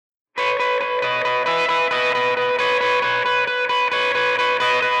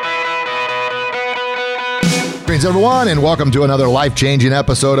Greetings, everyone, and welcome to another life-changing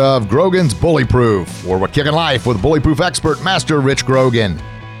episode of Grogan's Bully Proof, where we're kicking life with Bully Proof expert, Master Rich Grogan.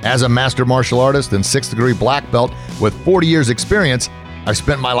 As a master martial artist and 6th-degree black belt with 40 years experience, I've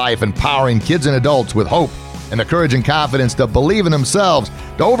spent my life empowering kids and adults with hope and the courage and confidence to believe in themselves,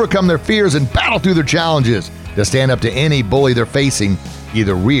 to overcome their fears and battle through their challenges, to stand up to any bully they're facing,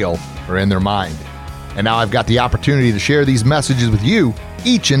 either real or in their mind. And now I've got the opportunity to share these messages with you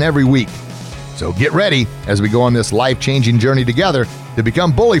each and every week. So get ready as we go on this life-changing journey together to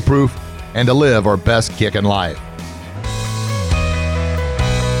become bully-proof and to live our best kick in life.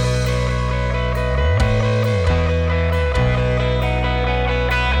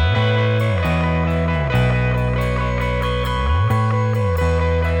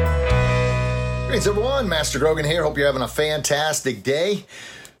 Greetings, everyone. Master Grogan here. Hope you're having a fantastic day.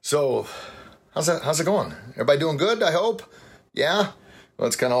 So, how's it going? Everybody doing good, I hope? Yeah? Well,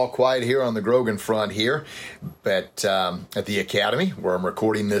 it's kind of all quiet here on the Grogan front here, but at the Academy, where I'm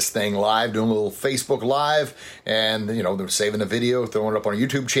recording this thing live, doing a little Facebook Live, and, they're saving the video, throwing it up on our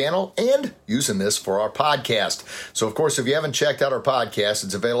YouTube channel, and using this for our podcast. So, of course, if you haven't checked out our podcast,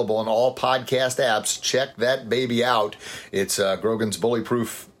 it's available on all podcast apps. Check that baby out. It's Grogan's Bully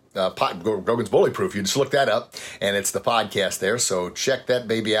Proof. Grogan's Bully Proof. You just look that up, and it's the podcast there. So check that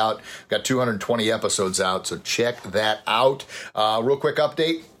baby out. Got 220 episodes out, so check that out. Real quick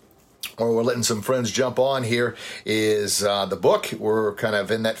update, or we're letting some friends jump on here, is the book. We're kind of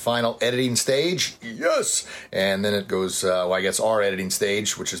in that final editing stage. Yes! And then it goes, I guess our editing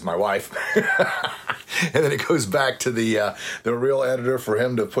stage, which is my wife. And then it goes back to the real editor for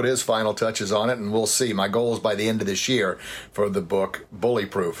him to put his final touches on it, and we'll see. My goal is by the end of this year for the book Bully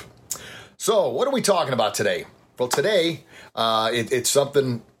Proof. So, what are we talking about today? Well, today, it's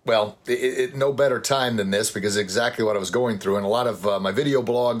something... Well, no better time than this, because exactly what I was going through, and a lot of my video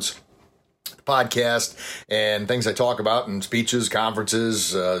blogs, podcast, and things I talk about in speeches,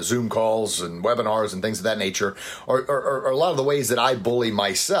 conferences, Zoom calls, and webinars, and things of that nature are a lot of the ways that I bully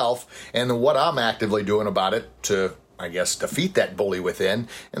myself, and what I'm actively doing about it to, I guess, defeat that bully within.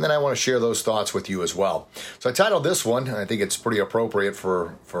 And then I want to share those thoughts with you as well. So I titled this one, and I think it's pretty appropriate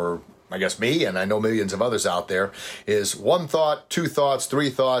for I guess me, and I know millions of others out there, is 1 thought, 2 thoughts, 3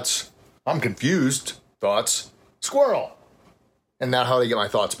 thoughts, I'm confused thoughts, squirrel. And now how do I get my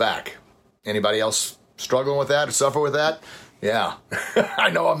thoughts back? Anybody else struggling with that or suffer with that? Yeah,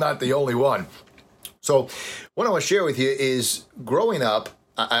 I know I'm not the only one. So what I want to share with you is, growing up,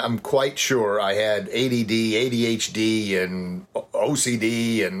 I'm quite sure I had ADD, ADHD, and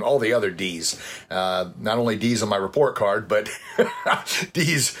OCD, and all the other Ds. Not only Ds on my report card, but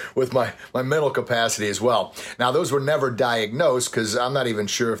Ds with my mental capacity as well. Now, those were never diagnosed, because I'm not even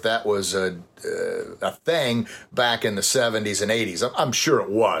sure if that was a thing back in the 70s and 80s. I'm sure it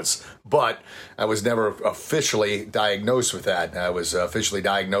was, but I was never officially diagnosed with that. I was officially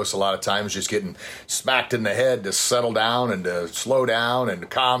diagnosed a lot of times just getting smacked in the head to settle down and to slow down and to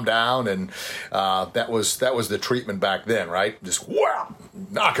calm down, and that was the treatment back then, right? Just wow,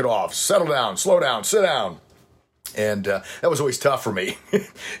 knock it off, settle down, slow down, sit down. And that was always tough for me.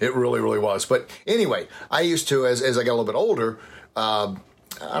 It really, really was. But anyway, I used to, as I got a little bit older,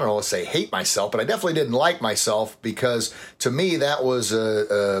 I don't know, let's say hate myself, but I definitely didn't like myself, because to me that was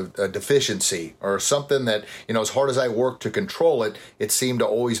a deficiency, or something that, as hard as I worked to control it, it seemed to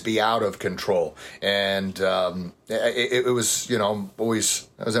always be out of control. And it was, always,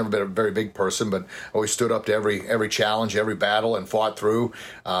 I was never been a very big person, but I always stood up to every challenge, every battle, and fought through.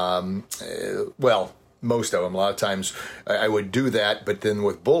 Most of them. A lot of times I would do that, but then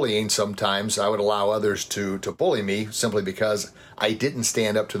with bullying, sometimes I would allow others to bully me simply because I didn't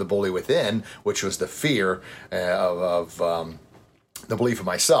stand up to the bully within, which was the fear of the belief of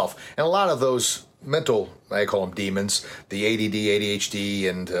myself. And a lot of those mental, I call them demons, the ADD, ADHD,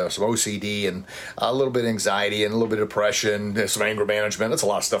 and some OCD, and a little bit of anxiety, and a little bit of depression, some anger management. That's a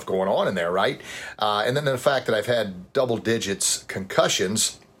lot of stuff going on in there, right? And then the fact that I've had double digits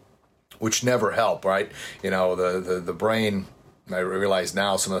concussions, which never help, right? The brain, I realize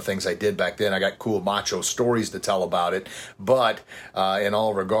now some of the things I did back then, I got cool macho stories to tell about it. But in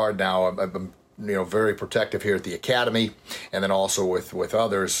all regard now, I'm very protective here at the Academy, and then also with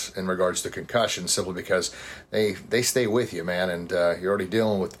others in regards to concussions, simply because they stay with you, man, and you're already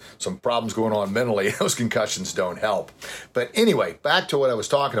dealing with some problems going on mentally. Those concussions don't help. But anyway, back to what I was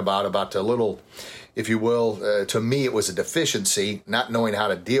talking about the little, if you will, to me it was a deficiency, not knowing how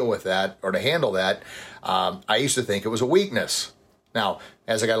to deal with that or to handle that. I used to think it was a weakness. Now,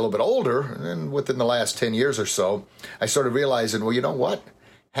 as I got a little bit older, and within the last 10 years or so, I started realizing, well, you know what?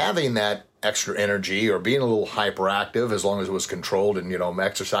 Having that extra energy or being a little hyperactive, as long as it was controlled and,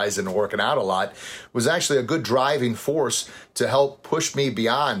 exercising and working out a lot, was actually a good driving force to help push me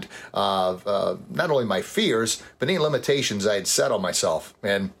beyond not only my fears, but any limitations I had set on myself.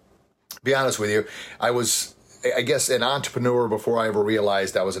 And to be honest with you, I was, I guess, an entrepreneur before I ever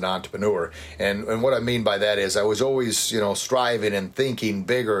realized I was an entrepreneur. And what I mean by that is I was always, striving and thinking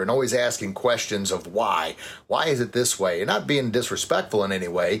bigger and always asking questions of why. Why is it this way? And not being disrespectful in any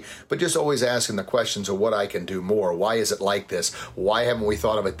way, but just always asking the questions of what I can do more. Why is it like this? Why haven't we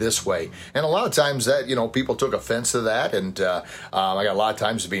thought of it this way? And a lot of times that, people took offense to that. And I got a lot of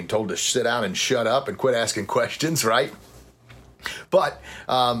times being told to sit down and shut up and quit asking questions, right? But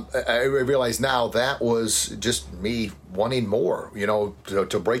I realize now that was just me wanting more,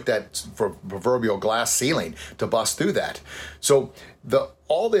 to break that proverbial glass ceiling, to bust through that. So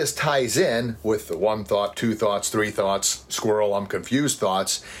all this ties in with the one thought, two thoughts, three thoughts, squirrel, I'm confused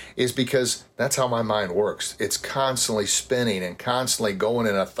thoughts, is because that's how my mind works. It's constantly spinning and constantly going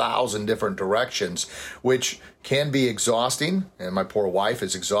in 1,000 different directions, which can be exhausting. And my poor wife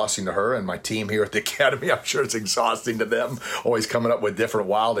is exhausting to her, and my team here at the Academy, I'm sure it's exhausting to them, always coming up with different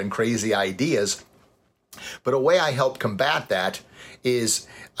wild and crazy ideas. But a way I help combat that is,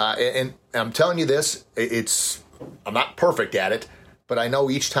 and I'm telling you this, I'm not perfect at it, but I know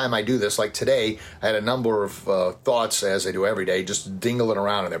each time I do this, like today, I had a number of thoughts, as I do every day, just dingling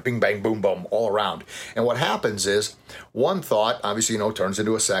around in there, bing, bang, boom, boom, all around. And what happens is one thought, obviously, turns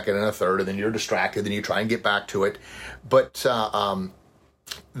into a second and a third, and then you're distracted, and you try and get back to it. But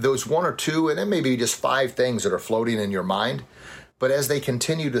those one or two, and then maybe just 5 things that are floating in your mind, but as they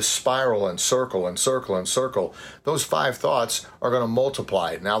continue to spiral and circle and circle and circle, those 5 thoughts are going to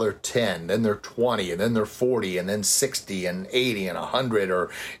multiply. Now they're 10, then they're 20, and then they're 40, and then 60, and 80, and 100,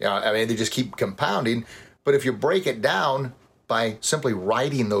 or, they just keep compounding. But if you break it down by simply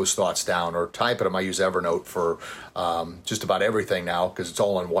writing those thoughts down or typing them, I use Evernote for just about everything now because it's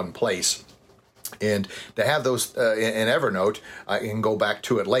all in one place. And to have those in Evernote, I can go back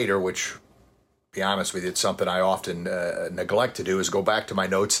to it later, which, be honest with you, it's something I often neglect to do, is go back to my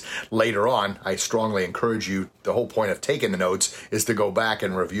notes later on. I strongly encourage you, the whole point of taking the notes is to go back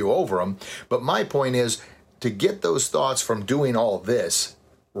and review over them. But my point is to get those thoughts from doing all this,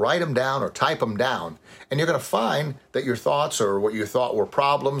 write them down or type them down, and you're going to find that your thoughts, or what you thought were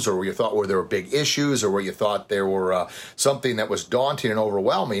problems, or what you thought there were big issues, or what you thought there were something that was daunting and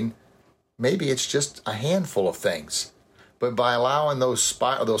overwhelming, maybe it's just a handful of things. But by allowing those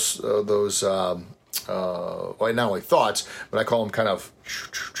not only thoughts, but I call them kind of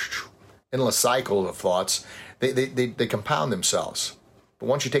endless cycle of thoughts, they compound themselves. But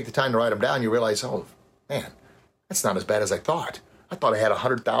once you take the time to write them down, you realize, oh, man, that's not as bad as I thought. I thought I had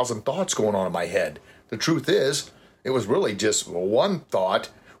 100,000 thoughts going on in my head. The truth is, it was really just one thought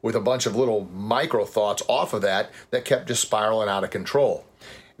with a bunch of little micro thoughts off of that kept just spiraling out of control.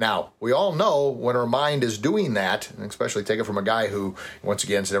 Now, we all know when our mind is doing that, and especially take it from a guy who, once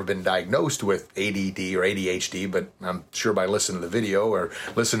again, has never been diagnosed with ADD or ADHD, but I'm sure by listening to the video or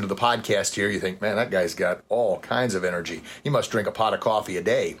listening to the podcast here, you think, man, that guy's got all kinds of energy. He must drink a pot of coffee a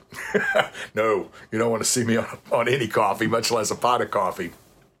day. No, you don't want to see me on any coffee, much less a pot of coffee.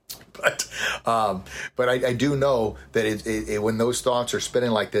 But I do know that when those thoughts are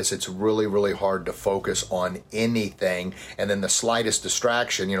spinning like this, it's really, really hard to focus on anything. And then the slightest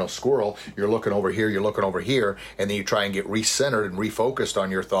distraction, squirrel, you're looking over here, and then you try and get recentered and refocused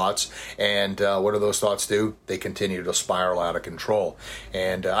on your thoughts. And what do those thoughts do? They continue to spiral out of control.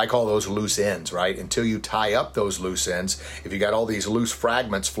 And I call those loose ends, right? Until you tie up those loose ends, if you got all these loose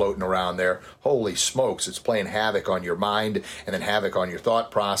fragments floating around there, holy smokes, it's playing havoc on your mind and then havoc on your thought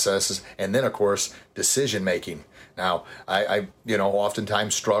processes. And then, of course, decision making. Now, I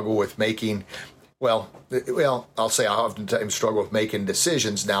oftentimes struggle with making, I'll say I oftentimes struggle with making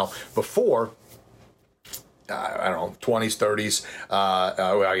decisions. Now, before, I don't know, 20s, 30s,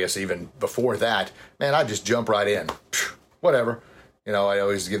 I guess even before that, man, I'd just jump right in. Whatever. I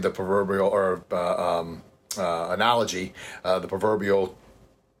always give the proverbial analogy, the proverbial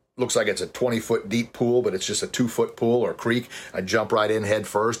looks like it's a 20-foot deep pool, but it's just a 2-foot pool or creek. I jump right in head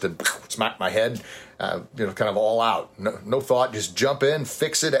first and smack my head, kind of all out. No thought, just jump in,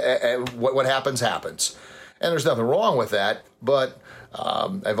 fix it. What happens, happens. And there's nothing wrong with that, but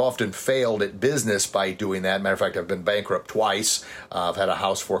I've often failed at business by doing that. Matter of fact, I've been bankrupt twice. I've had a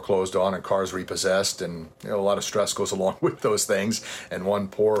house foreclosed on and cars repossessed, and a lot of stress goes along with those things. And one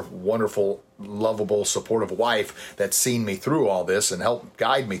poor, wonderful, lovable, supportive wife that's seen me through all this and helped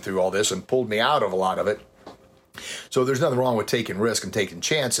guide me through all this and pulled me out of a lot of it. So there's nothing wrong with taking risk and taking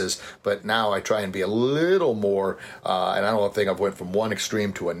chances, but now I try and be a little more, and I don't think I've went from one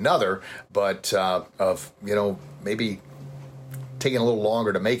extreme to another, but of, maybe taking a little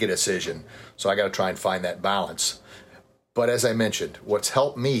longer to make a decision. So I got to try and find that balance. But as I mentioned, what's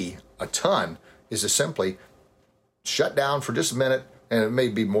helped me a ton is to simply shut down for just a minute, and it may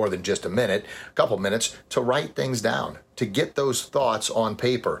be more than just a minute, a couple minutes, to write things down, to get those thoughts on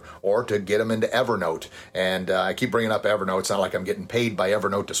paper, or to get them into Evernote. And I keep bringing up Evernote. It's not like I'm getting paid by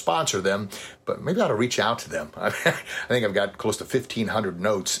Evernote to sponsor them, but maybe I ought to reach out to them. I think I've got close to 1,500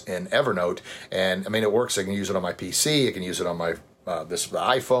 notes in Evernote, and it works. I can use it on my PC. I can use it on my the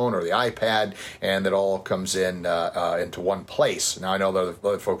iPhone or the iPad, and it all comes in into one place. Now, I know that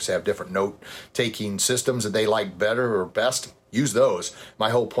other folks have different note-taking systems that they like better or best. Use those. My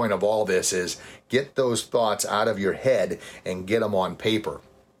whole point of all this is get those thoughts out of your head and get them on paper.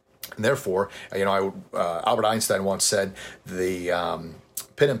 And therefore, Albert Einstein once said, the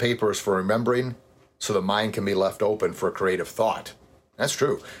pen and paper is for remembering, so the mind can be left open for creative thought. That's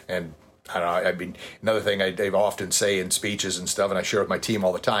true. And another thing I often say in speeches and stuff, and I share with my team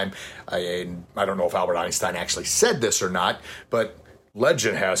all the time, I don't know if Albert Einstein actually said this or not, but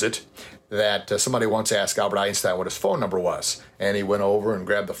legend has it that somebody once asked Albert Einstein what his phone number was, and he went over and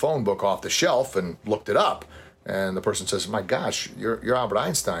grabbed the phone book off the shelf and looked it up. And the person says, "My gosh, you're Albert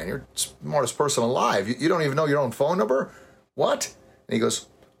Einstein. You're the smartest person alive. You don't even know your own phone number? What?" And he goes,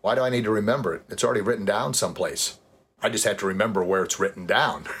 "Why do I need to remember it? It's already written down someplace. I just have to remember where it's written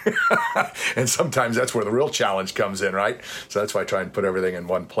down." And sometimes that's where the real challenge comes in, right? So that's why I try and put everything in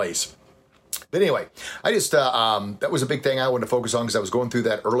one place. But anyway, I just, that was a big thing I wanted to focus on because I was going through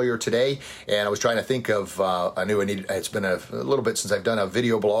that earlier today, and I was trying to think of, it's been a little bit since I've done a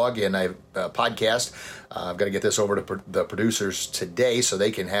video blog and a podcast. I've got to get this over to the producers today so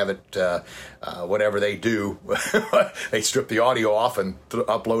they can have it, whatever they do. They strip the audio off and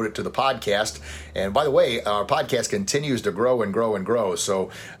upload it to the podcast. And by the way, our podcast continues to grow and grow and grow. So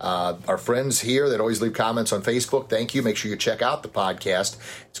our friends here that always leave comments on Facebook, thank you. Make sure you check out the podcast.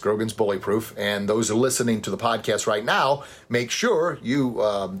 It's Grogan's Bully Proof. And those who are listening to the podcast right now, make sure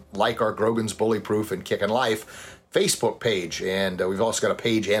you like our Grogan's Bully Proof and Kickin' Life Facebook page. And we've also got a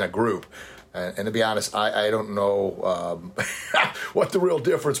page and a group. And to be honest, I don't know what the real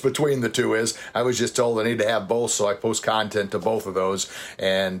difference between the two is. I was just told I need to have both, so I post content to both of those.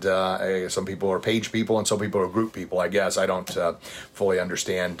 And some people are page people and some people are group people, I guess. I don't fully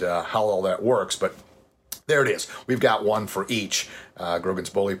understand how all that works, but there it is. We've got one for each. Grogan's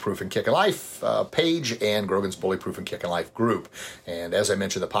Bully Proof and Kickin' Life page and Grogan's Bully Proof and Kickin' Life group. And as I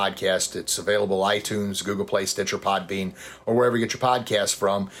mentioned, the podcast, it's available iTunes, Google Play, Stitcher, Podbean, or wherever you get your podcasts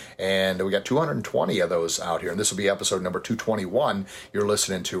from. And we got 220 of those out here. And this will be episode number 221 you're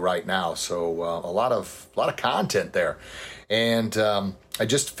listening to right now. So a lot of content there. And I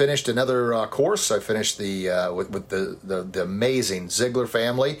just finished another course. I finished the with the amazing Ziegler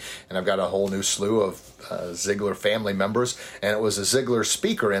family, and I've got a whole new slew of Ziegler family members, and it was a Ziegler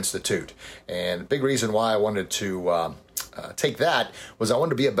Speaker Institute. And big reason why I wanted to take that was I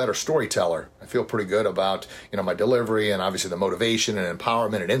wanted to be a better storyteller. I feel pretty good about my delivery and obviously the motivation and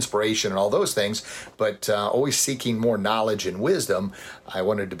empowerment and inspiration and all those things, but always seeking more knowledge and wisdom. I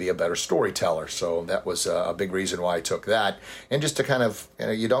wanted to be a better storyteller, so that was a big reason why I took that. And just to kind of,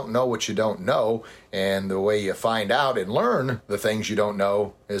 you don't know what you don't know, and the way you find out and learn the things you don't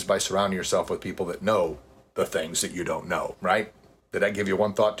know is by surrounding yourself with people that know the things that you don't know, right? Did I give you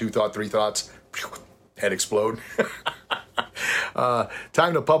one thought, two thoughts, three thoughts? Head explode.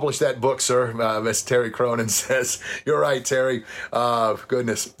 Time to publish that book, sir. Miss Terry Cronin says, "You're right, Terry."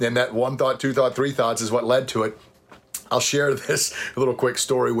 Goodness. And that one thought, two thought, three thoughts is what led to it. I'll share this little quick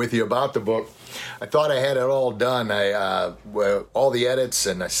story with you about the book. I thought I had it all done. All the edits,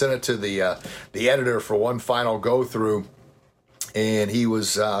 and I sent it to the editor for one final go through. And he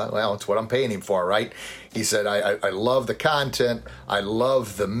was, it's what I'm paying him for, right? He said, I love the content. I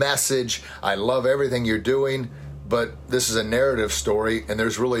love the message. I love everything you're doing. But this is a narrative story, and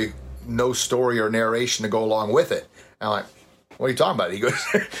there's really no story or narration to go along with it. And I'm like, what are you talking about? He goes,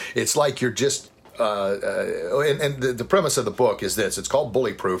 it's like you're just, and the premise of the book is this. It's called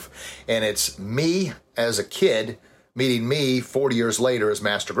Bully Proof, and it's me as a kid meeting me 40 years later as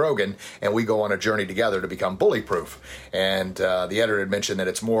Master Grogan, and we go on a journey together to become bully-proof. And the editor had mentioned that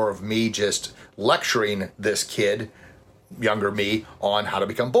it's more of me just lecturing this kid, younger me, on how to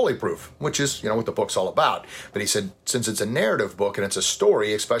become bully-proof, which is, what the book's all about. But he said, since it's a narrative book and it's a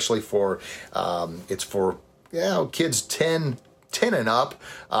story, especially for, it's for, kids 10 and up,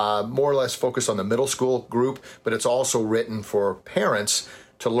 more or less focused on the middle school group, but it's also written for parents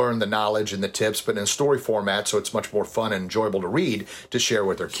to learn the knowledge and the tips, but in story format, so it's much more fun and enjoyable to read to share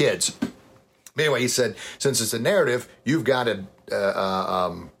with their kids. Anyway, he said, since it's a narrative, you've got to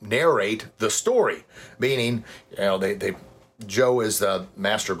narrate the story, meaning, Joe is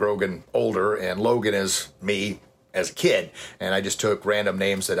Master Grogan older, and Logan is me as a kid, and I just took random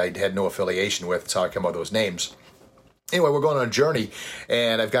names that I had no affiliation with. That's how I come up with those names. Anyway, we're going on a journey,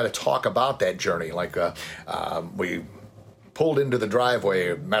 and I've got to talk about that journey. Like we pulled into the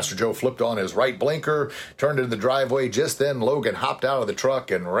driveway. Master Joe flipped on his right blinker, turned into the driveway. Just then, Logan hopped out of the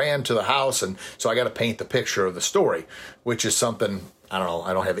truck and ran to the house. And so I got to paint the picture of the story, which is something, I don't know,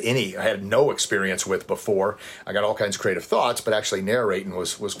 I had no experience with before. I got all kinds of creative thoughts, but actually narrating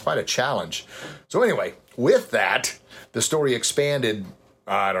was quite a challenge. So anyway, with that, the story expanded,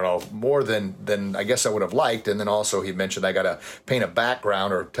 I don't know, more than I guess I would have liked. And then also he mentioned I got to paint a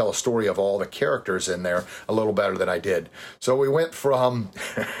background or tell a story of all the characters in there a little better than I did. So we went from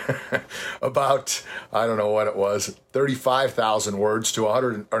about, I don't know what it was, 35,000 words to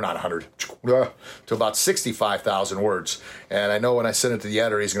 100, or not 100, to about 65,000 words. And I know when I send it to the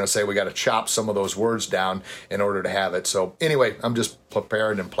editor, he's going to say we got to chop some of those words down in order to have it. So anyway, I'm just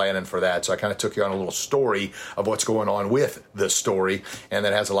preparing and planning for that. So I kind of took you on a little story of what's going on with the story. And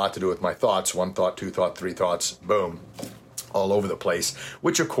that has a lot to do with my thoughts. One thought, two thought, three thoughts, boom, all over the place,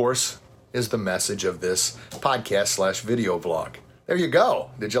 which of course is the message of this podcast / video vlog. There you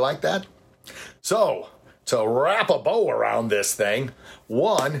go. Did you like that? So to wrap a bow around this thing,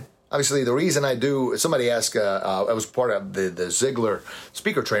 one, obviously the reason I do, somebody asked, I was part of the Ziegler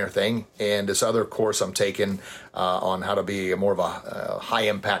speaker trainer thing, and this other course I'm taking on how to be more of a high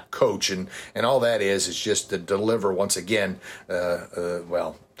impact coach, and all that is just to deliver once again,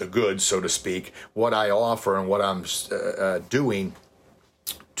 the goods, so to speak, what I offer and what I'm doing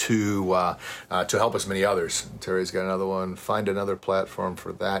to help as many others. Terry's got another one. Find another platform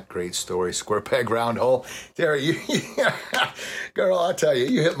for that great story. Square peg, round hole. Terry, girl, I'll tell you,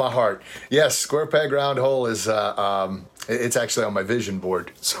 you hit my heart. Yes, square peg, round hole is it's actually on my vision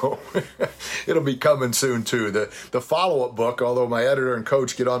board, so it'll be coming soon too. The follow-up book, although my editor and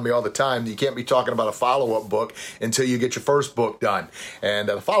coach get on me all the time, you can't be talking about a follow-up book until you get your first book done. And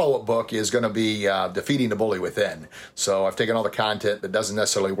the follow-up book is going to be Defeating the Bully Within. So I've taken all the content that doesn't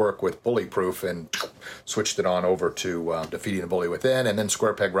necessarily work with Bully Proof and switched it on over to Defeating the Bully Within, and then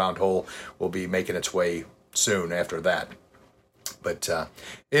Square Peg Round Hole will be making its way soon after that. But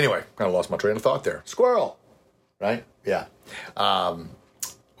anyway, kind of lost my train of thought there. Squirrel, right? Yeah.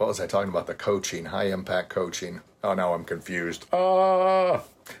 What was I talking about? The coaching, high impact coaching. Oh, now I'm confused.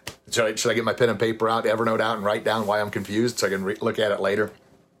 Should I get my pen and paper out, Evernote out, and write down why I'm confused so I can look at it later?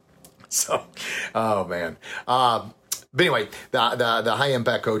 So, oh man. But anyway, the high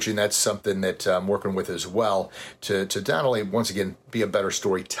impact coaching, that's something that I'm working with as well to not only, once again, be a better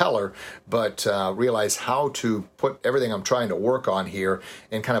storyteller, but realize how to put everything I'm trying to work on here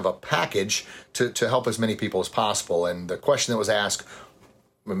in kind of a package to help as many people as possible. And the question that was asked,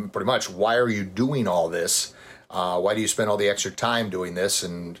 pretty much, why are you doing all this? Why do you spend all the extra time doing this?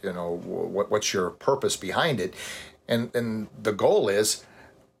 And, what's your purpose behind it? And the goal is,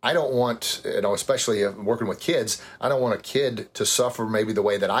 I don't want, especially working with kids, I don't want a kid to suffer maybe the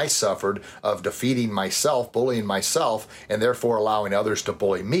way that I suffered of defeating myself, bullying myself, and therefore allowing others to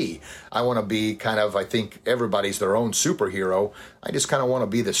bully me. I want to be kind of, I think everybody's their own superhero. I just kind of want to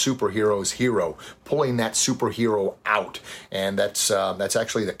be the superhero's hero, pulling that superhero out. And that's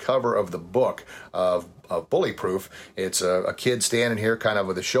actually the cover of the book of Bully Proof. It's a kid standing here kind of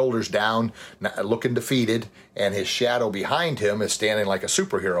with his shoulders down, looking defeated, and his shadow behind him is standing like a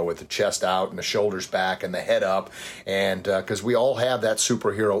superhero with the chest out and the shoulders back and the head up. And because we all have that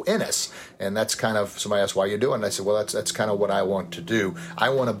superhero in us. And that's kind of, somebody asked, why are you doing it? And I said, well, that's kind of what I want to do. I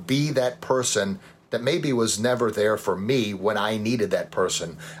want to be that person that maybe was never there for me when I needed that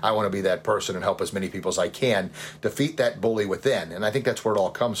person. I want to be that person and help as many people as I can defeat that bully within. And I think that's where it all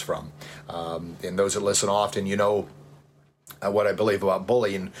comes from. And those that listen often, what I believe about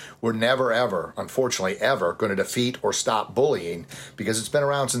bullying. We're never, ever, unfortunately, ever going to defeat or stop bullying because it's been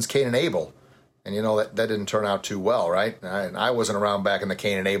around since Cain and Abel. And that didn't turn out too well, right? I wasn't around back in the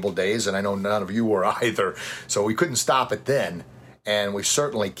Cain and Abel days, and I know none of you were either. So we couldn't stop it then. And we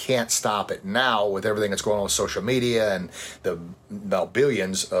certainly can't stop it now with everything that's going on with social media and the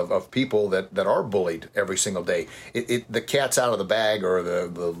billions of people that are bullied every single day. The cat's out of the bag, or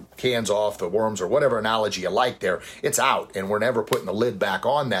the can's off, the worms, or whatever analogy you like there. It's out, and we're never putting the lid back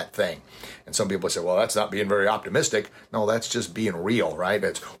on that thing. And some people say, well, that's not being very optimistic. No, that's just being real, right?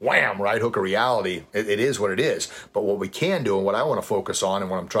 It's wham, right hook of reality. It is what it is. But what we can do, and what I want to focus on, and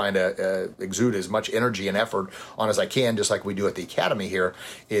what I'm trying to exude as much energy and effort on as I can, just like we do at the Academy here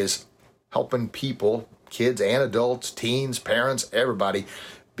is helping people, kids and adults, teens, parents, everybody,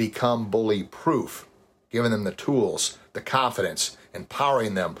 become bully proof, giving them the tools, the confidence,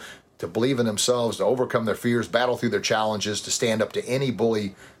 empowering them to believe in themselves, to overcome their fears, battle through their challenges, to stand up to any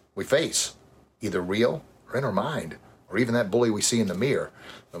bully we face, either real or in our mind, or even that bully we see in the mirror.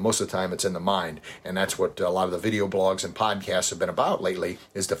 But most of the time it's in the mind. And that's what a lot of the video blogs and podcasts have been about lately,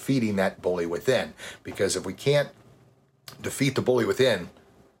 is defeating that bully within. Because if we can't defeat the bully within,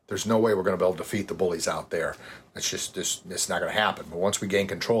 there's no way we're going to be able to defeat the bullies out there. It's not going to happen. But once we gain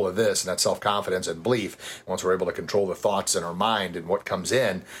control of this and that self-confidence and belief, once we're able to control the thoughts in our mind and what comes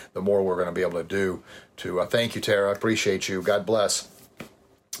in, the more we're going to be able to do. Thank you, Tara. I appreciate you. God bless.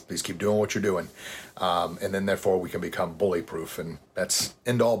 Please keep doing what you're doing. And then therefore we can become bully proof. And that's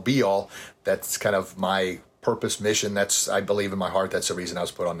end all be all. That's kind of my purpose, mission. That's, I believe in my heart, that's the reason I was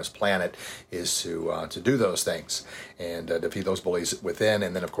put on this planet, is to do those things and defeat those bullies within.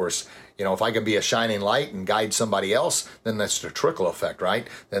 And then of course, if I can be a shining light and guide somebody else, then that's the trickle effect, right?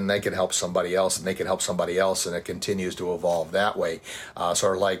 Then they can help somebody else and they can help somebody else, and it continues to evolve that way.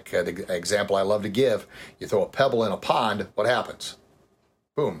 Sort of like the example I love to give, you throw a pebble in a pond, what happens?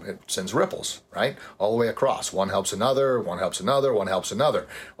 Boom, it sends ripples, right? All the way across. One helps another, one helps another, one helps another.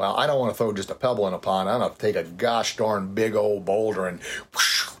 Well, I don't want to throw just a pebble in a pond. I want to take a gosh darn big old boulder and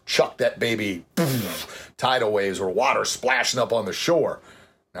whoosh, chuck that baby, tidal waves or water splashing up on the shore.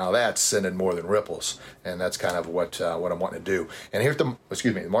 Now that's sending more than ripples, and that's kind of what I'm wanting to do. And here at the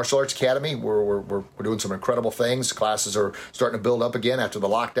Martial Arts Academy, we're doing some incredible things. Classes are starting to build up again after the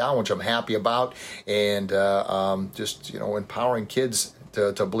lockdown, which I'm happy about, and just empowering kids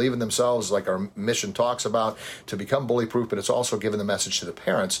to believe in themselves, like our mission talks about, to become bully proof. But it's also giving the message to the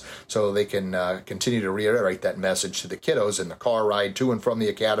parents so they can continue to reiterate that message to the kiddos in the car ride to and from the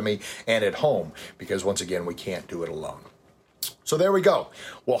academy and at home, because once again, we can't do it alone. So there we go.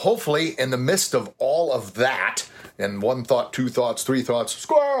 Well, hopefully in the midst of all of that, and one thought, two thoughts, three thoughts,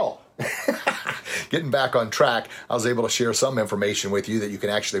 squirrel, getting back on track, I was able to share some information with you that you can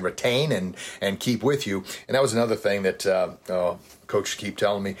actually retain and keep with you. And that was another thing that Coach keep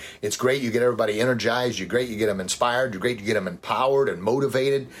telling me. It's great you get everybody energized. You're great you get them inspired. You're great you get them empowered and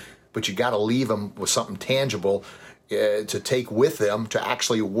motivated. But you got to leave them with something tangible to take with them to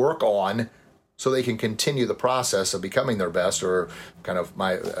actually work on, so they can continue the process of becoming their best. Or kind of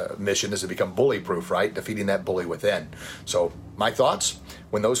my mission is to become bully proof, right? Defeating that bully within. So my thoughts,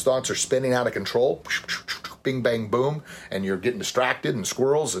 when those thoughts are spinning out of control, bing, bang, boom, and you're getting distracted and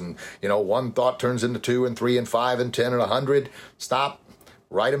squirrels, and one thought turns into 2 and 3 and 5 and 10 and 100, stop,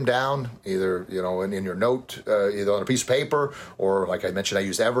 write them down, either in your note, either on a piece of paper, or like I mentioned, I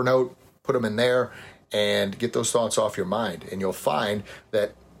use Evernote, put them in there and get those thoughts off your mind. And you'll find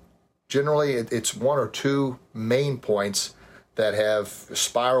that generally, it's 1 or 2 main points that have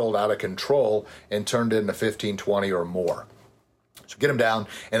spiraled out of control and turned into 15, 20 or more. So get them down.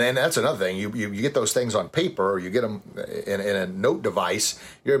 And then that's another thing. You get those things on paper, or you get them in a note device,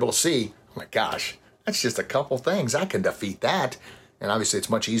 you're able to see, oh my gosh, that's just a couple things. I can defeat that. And obviously, it's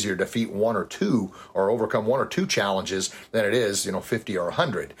much easier to defeat 1 or 2 or overcome 1 or 2 challenges than it is, 50 or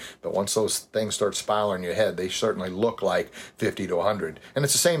 100. But once those things start spiraling in your head, they certainly look like 50 to 100. And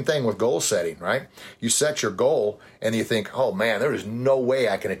it's the same thing with goal setting, right? You set your goal and you think, oh man, there is no way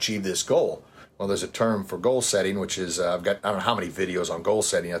I can achieve this goal. Well, there's a term for goal setting, which is, I've got, I don't know how many videos on goal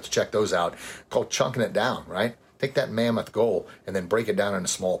setting, you have to check those out, called chunking it down, right? Take that mammoth goal and then break it down into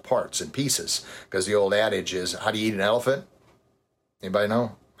small parts and pieces. Because the old adage is, how do you eat an elephant? Anybody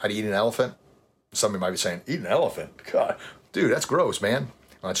know? How do you eat an elephant? Somebody might be saying, eat an elephant? God, dude, that's gross, man.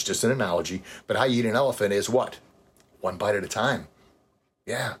 Well, that's just an analogy. But how you eat an elephant is what? 1 bite at a time.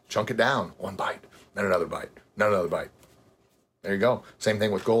 Yeah, chunk it down. 1 bite, then another bite, then another bite. There you go. Same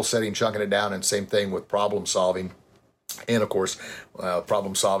thing with goal setting, chunking it down, and same thing with problem solving. And of course,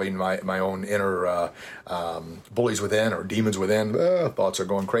 problem solving, my own inner bullies within or demons within, thoughts are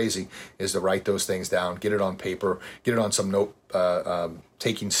going crazy, is to write those things down, get it on paper, get it on some note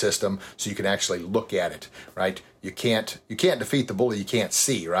taking system so you can actually look at it, right? You can't defeat the bully you can't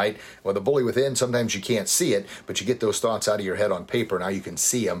see, right? Well, the bully within, sometimes you can't see it, but you get those thoughts out of your head on paper, now you can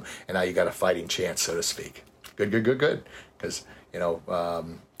see them, and now you got a fighting chance, so to speak. Good. Because,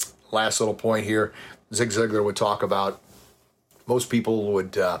 last little point here, Zig Ziglar would talk about, most people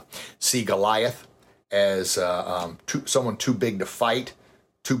would see Goliath as someone too big to fight,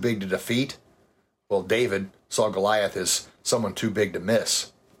 too big to defeat. Well, David saw Goliath as someone too big to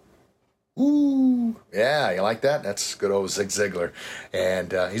miss. Ooh, yeah, you like that? That's good old Zig Ziglar.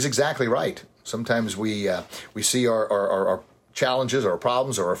 And he's exactly right. Sometimes we see our challenges or our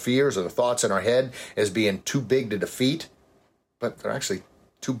problems or our fears or the thoughts in our head as being too big to defeat. but they're actually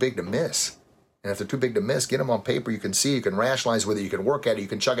too big to miss. And if they're too big to miss, get them on paper. You can see, you can rationalize with it, you can work at it, you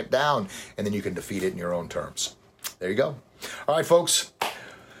can chug it down, and then you can defeat it in your own terms. There you go. All right, folks.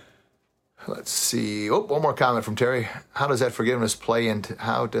 Let's see. Oh, one more comment from Terry. How does forgiveness play into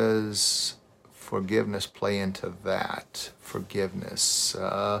that? Forgiveness.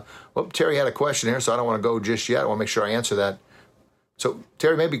 Terry had a question here, so I don't want to go just yet. I want to make sure I answer that. So,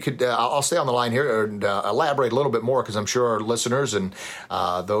 Terry, maybe I'll stay on the line here and elaborate a little bit more, because I'm sure our listeners and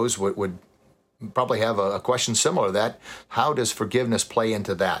those would probably have a question similar to that. How does forgiveness play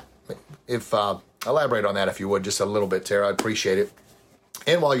into that? If elaborate on that, if you would, just a little bit, Terry. I'd appreciate it.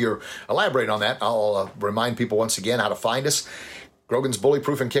 And while you're elaborating on that, I'll remind people once again how to find us. Grogan's Bully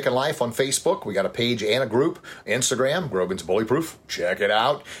Proof and Kickin' Life on Facebook. We got a page and a group. Instagram, Grogan's Bully Proof. Check it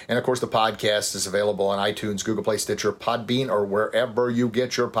out. And, of course, the podcast is available on iTunes, Google Play, Stitcher, Podbean, or wherever you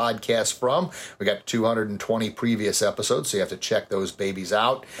get your podcasts from. We got 220 previous episodes, so you have to check those babies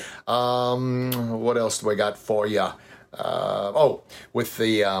out. What else do I got for you? With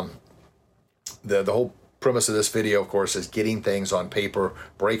the whole premise of this video, of course, is getting things on paper,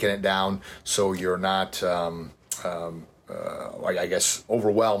 breaking it down so you're not,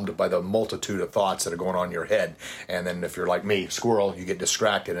 overwhelmed by the multitude of thoughts that are going on in your head. And then if you're like me, Squirrel, you get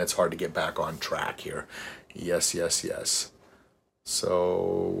distracted and it's hard to get back on track here. Yes.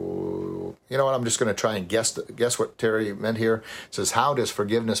 So, you know what? I'm just going to try and guess what Terry meant here. It says, how does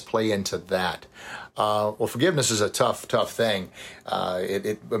forgiveness play into that? Well, forgiveness is a tough thing.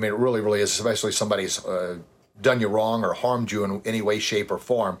 It really is, especially somebody's done you wrong or harmed you in any way, shape, or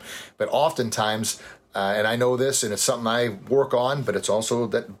form. But oftentimes, and I know this, and it's something I work on, but it's also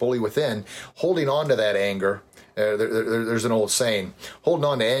that bully within, holding on to that anger. There's an old saying, holding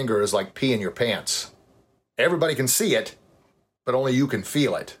on to anger is like peeing your pants. Everybody can see it, but only you can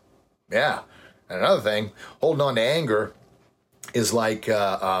feel it. Yeah. And another thing, holding on to anger is like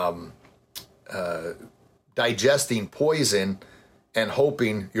digesting poison and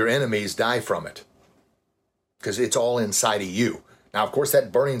hoping your enemies die from it, because it's all inside of you. Now, of course,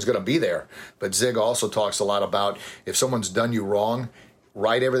 that burning's going to be there, but Zig also talks a lot about if someone's done you wrong,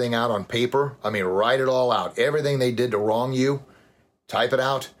 write everything out on paper. Write it all out. Everything they did to wrong you, type it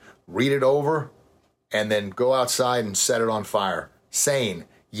out, read it over, and then go outside and set it on fire, saying,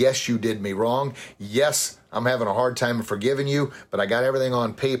 yes, you did me wrong. Yes, I'm having a hard time forgiving you, but I got everything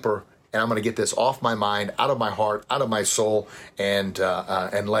on paper, and I'm going to get this off my mind, out of my heart, out of my soul, and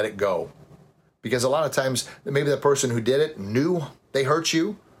let it go. Because a lot of times, maybe the person who did it knew they hurt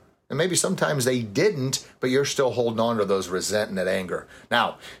you, and maybe sometimes they didn't, but you're still holding on to those resent and that anger.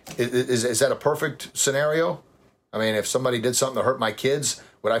 Now, is that a perfect scenario? If somebody did something to hurt my kids,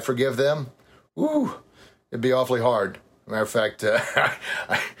 would I forgive them? Ooh, it'd be awfully hard. Matter of fact,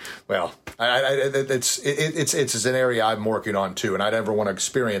 it's an area I'm working on too, and I never want to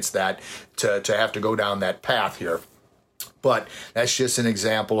experience that to have to go down that path here. But that's just an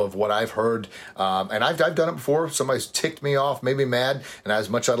example of what I've heard, and I've done it before. Somebody's ticked me off, made me mad, and as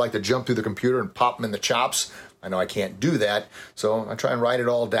much as I'd like to jump through the computer and pop them in the chops, I know I can't do that. So I try and write it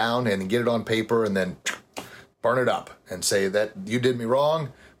all down and get it on paper, and then burn it up and say that you did me wrong,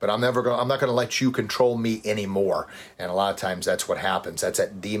 but I'm not going to let you control me anymore. And a lot of times that's what happens. That's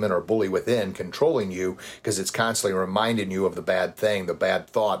that demon or bully within controlling you, because it's constantly reminding you of the bad thing, the bad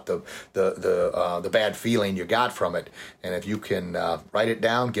thought, the bad feeling you got from it. And if you can write it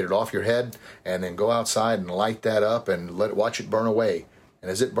down, get it off your head, and then go outside and light that up and watch it burn away. And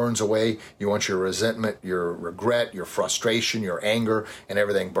as it burns away, you want your resentment, your regret, your frustration, your anger, and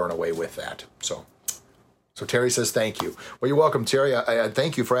everything burn away with that. So Terry says, thank you. Well, you're welcome, Terry. I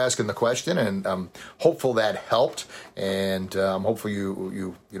thank you for asking the question, and I'm hopeful that helped. And I'm hopeful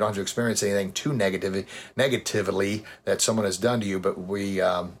you don't have to experience anything too negatively that someone has done to you. But we,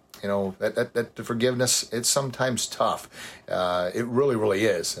 that forgiveness, it's sometimes tough. It really, really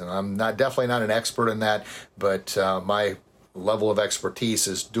is. And I'm definitely not an expert in that, but my level of expertise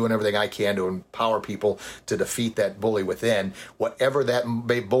is doing everything I can to empower people to defeat that bully within, whatever that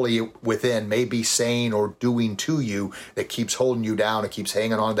bully within may be saying or doing to you that keeps holding you down, it keeps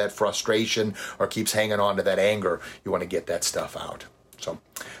hanging on to that frustration or keeps hanging on to that anger. You want to get that stuff out. So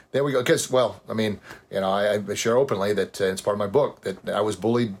there we go. Because, I share openly that it's part of my book that I was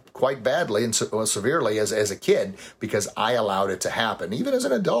bullied quite badly and severely as a kid because I allowed it to happen. Even as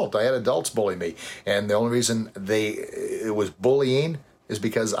an adult, I had adults bully me. And the only reason it was bullying is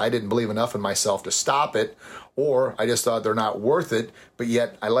because I didn't believe enough in myself to stop it, or I just thought they're not worth it, but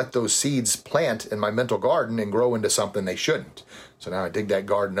yet I let those seeds plant in my mental garden and grow into something they shouldn't. So now I dig that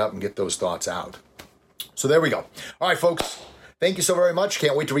garden up and get those thoughts out. So there we go. All right, folks. Thank you so very much.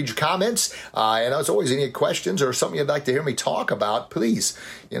 Can't wait to read your comments. And as always, any questions or something you'd like to hear me talk about, please,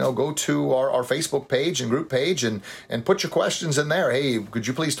 go to our Facebook page and group page and put your questions in there. Hey, could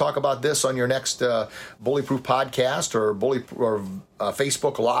you please talk about this on your next Bullyproof podcast or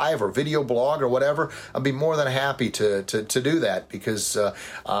Facebook Live or video blog or whatever? I'd be more than happy to do that, because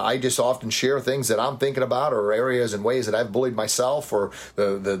I just often share things that I'm thinking about, or areas and ways that I've bullied myself, or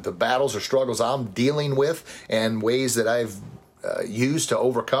the battles or struggles I'm dealing with, and ways that I've used to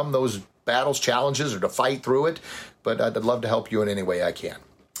overcome those battles, challenges, or to fight through it. But I'd love to help you in any way I can.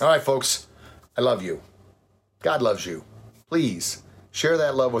 All right, folks, I love you. God loves you. Please share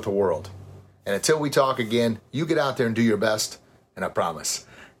that love with the world. And until we talk again, you get out there and do your best, and I promise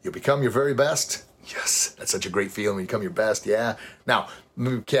you'll become your very best. Yes, that's such a great feeling when you become your best. Yeah. Now,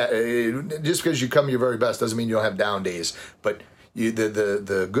 just because you become your very best doesn't mean you don't have down days, but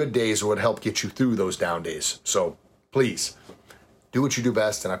the good days are what help get you through those down days. So please do what you do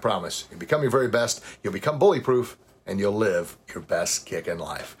best, and I promise you'll become your very best. You'll become bully-proof, and you'll live your best kick in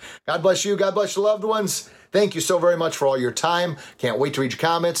life. God bless you. God bless your loved ones. Thank you so very much for all your time. Can't wait to read your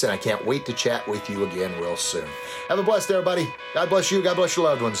comments, and I can't wait to chat with you again real soon. Have a blessed day, everybody. God bless you. God bless your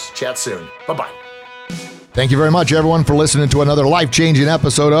loved ones. Chat soon. Bye-bye. Thank you very much, everyone, for listening to another life-changing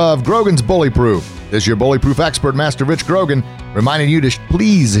episode of Grogan's Bullyproof. This is your Bullyproof expert, Master Rich Grogan, reminding you to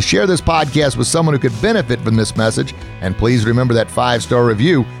please share this podcast with someone who could benefit from this message. And please remember that 5-star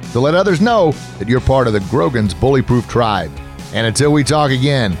review to let others know that you're part of the Grogan's Bullyproof tribe. And until we talk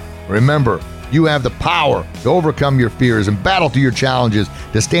again, remember, you have the power to overcome your fears and battle through your challenges,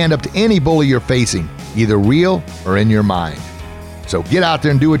 to stand up to any bully you're facing, either real or in your mind. So get out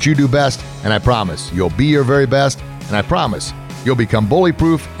there and do what you do best, and I promise you'll be your very best, and I promise you'll become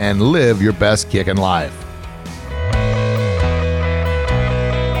bully-proof and live your best kick in life.